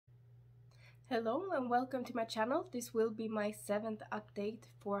Hello and welcome to my channel. This will be my 7th update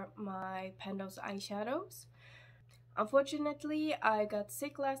for my Pandos eyeshadows. Unfortunately, I got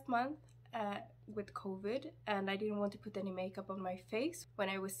sick last month with COVID and I didn't want to put any makeup on my face when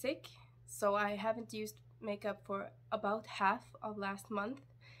I was sick. So I haven't used makeup for about half of last month.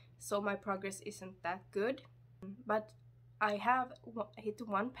 So my progress isn't that good. But I have hit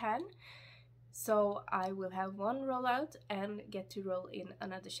one pan. So I will have one rollout and get to roll in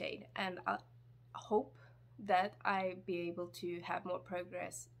another shade, and I hope that I be able to have more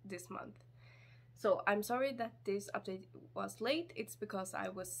progress this month. So I'm sorry that this update was late. It's because I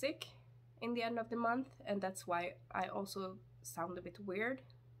was sick in the end of the month, and that's why I also sound a bit weird.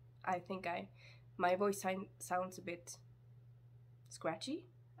 I think my voice sounds a bit scratchy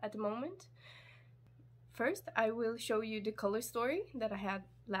at the moment. First, I will show you the color story that I had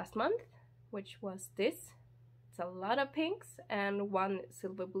last month, which was this. It's a lot of pinks and one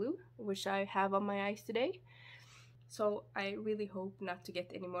silver blue, which I have on my eyes today. So I really hope not to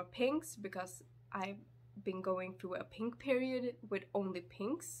get any more pinks, because I've been going through a pink period with only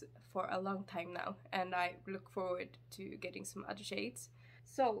pinks for a long time now, and I look forward to getting some other shades.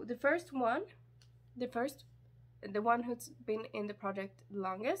 So the one who's been in the project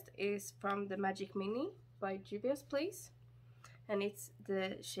longest is from the Magic Mini by Juvia's Place, and it's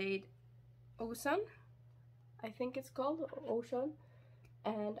the shade Ocean, I think it's called Ocean,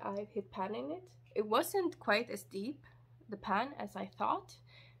 and I've hit pan in it. It wasn't quite as deep, the pan, as I thought,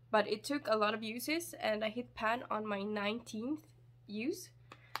 but it took a lot of uses, and I hit pan on my 19th use.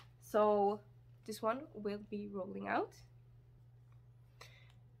 So this one will be rolling out.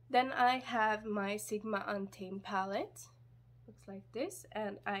 Then I have my Sigma Untamed palette, looks like this,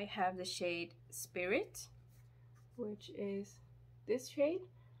 and I have the shade Spirit, which is this shade.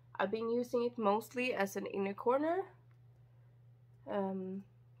 I've been using it mostly as an inner corner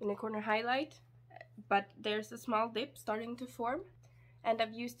highlight, but there's a small dip starting to form, and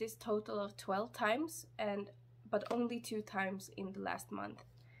I've used this total of 12 times, but only 2 times in the last month.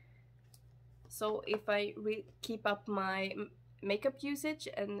 So if I keep up my makeup usage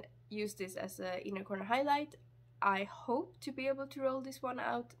and use this as an inner corner highlight, I hope to be able to roll this one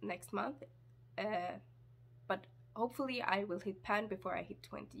out next month, but hopefully I will hit pan before I hit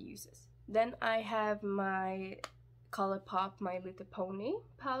 20 uses. Then I have my Colourpop My Little Pony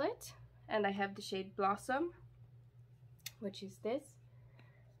palette, and I have the shade Blossom, which is this.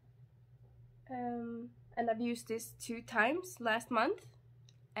 And I've used this 2 times last month,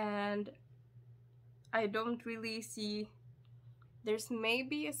 and I don't really see, there's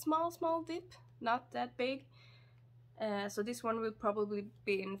maybe a small dip, not that big. So this one will probably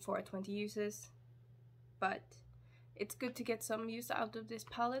be in for 20 uses, but it's good to get some use out of this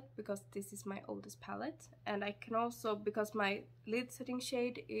palette because this is my oldest palette. And I can also, because my lid setting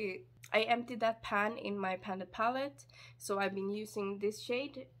shade, I emptied that pan in my Panded palette, so I've been using this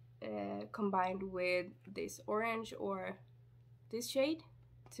shade combined with this orange or this shade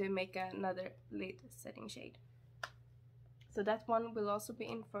to make another lid setting shade. So that one will also be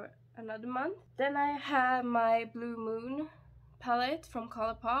in for another month. Then I have my Blue Moon palette from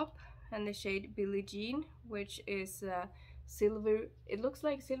Colourpop, and the shade Billie Jean, which is silver. It looks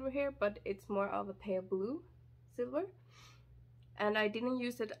like silver here, but it's more of a pale blue silver. And I didn't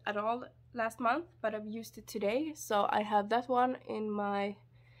use it at all last month, but I've used it today. So I have that one in my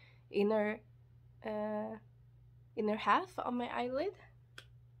inner half of my eyelid,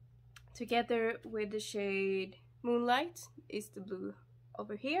 together with the shade Moonlight, is the blue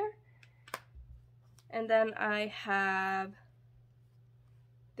over here. And then I have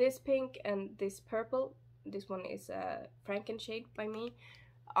this pink and this purple. This one is a Franken shade by me,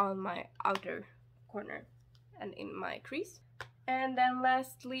 on my outer corner and in my crease. And then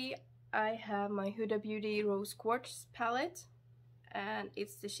lastly, I have my Huda Beauty Rose Quartz palette, and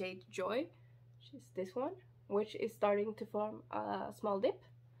it's the shade Joy, which is this one, which is starting to form a small dip.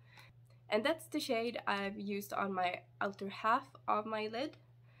 And that's the shade I've used on my outer half of my lid,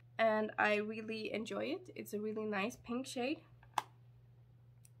 and I really enjoy it. It's a really nice pink shade.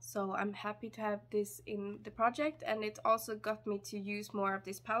 So I'm happy to have this in the project, and it also got me to use more of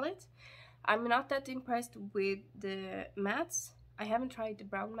this palette. I'm not that impressed with the mattes. I haven't tried the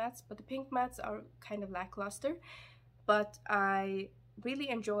brown mattes, but the pink mattes are kind of lackluster. But I really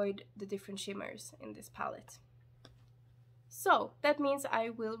enjoyed the different shimmers in this palette. So that means I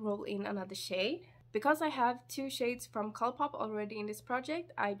will roll in another shade. Because I have 2 shades from Colourpop already in this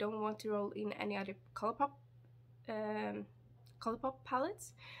project, I don't want to roll in any other Colourpop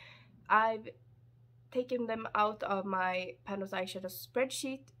palettes. I've taken them out of my Pandos eyeshadows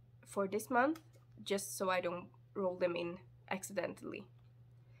spreadsheet for this month, just so I don't roll them in accidentally.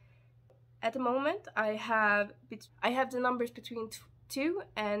 At the moment, I have the numbers between 2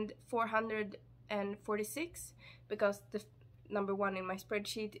 and 446 because the number 1 in my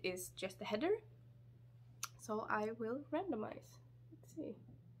spreadsheet is just the header. So I will randomize. Let's see.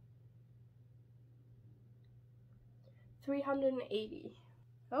 380.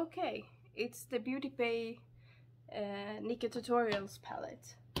 Okay, it's the Beauty Bay Nika Tutorials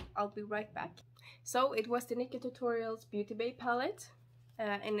palette. I'll be right back. So it was the Nika Tutorials Beauty Bay palette,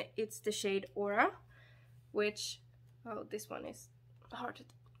 and it's the shade Aura, which, oh, this one is hard to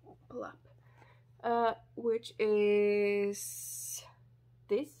pull up, which is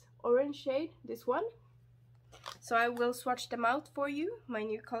this orange shade, this one. So I will swatch them out for you, my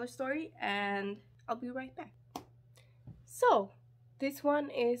new color story, and I'll be right back. So this one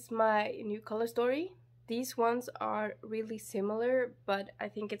is my new color story. These ones are really similar, but I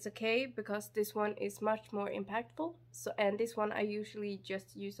think it's okay because this one is much more impactful. So, and this one I usually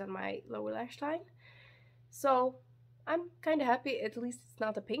just use on my lower lash line. So I'm kind of happy, at least it's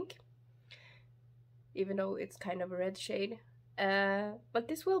not a pink, even though it's kind of a red shade. But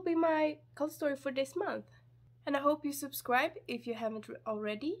this will be my color story for this month. And I hope you subscribe if you haven't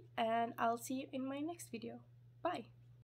already, and I'll see you in my next video. Bye!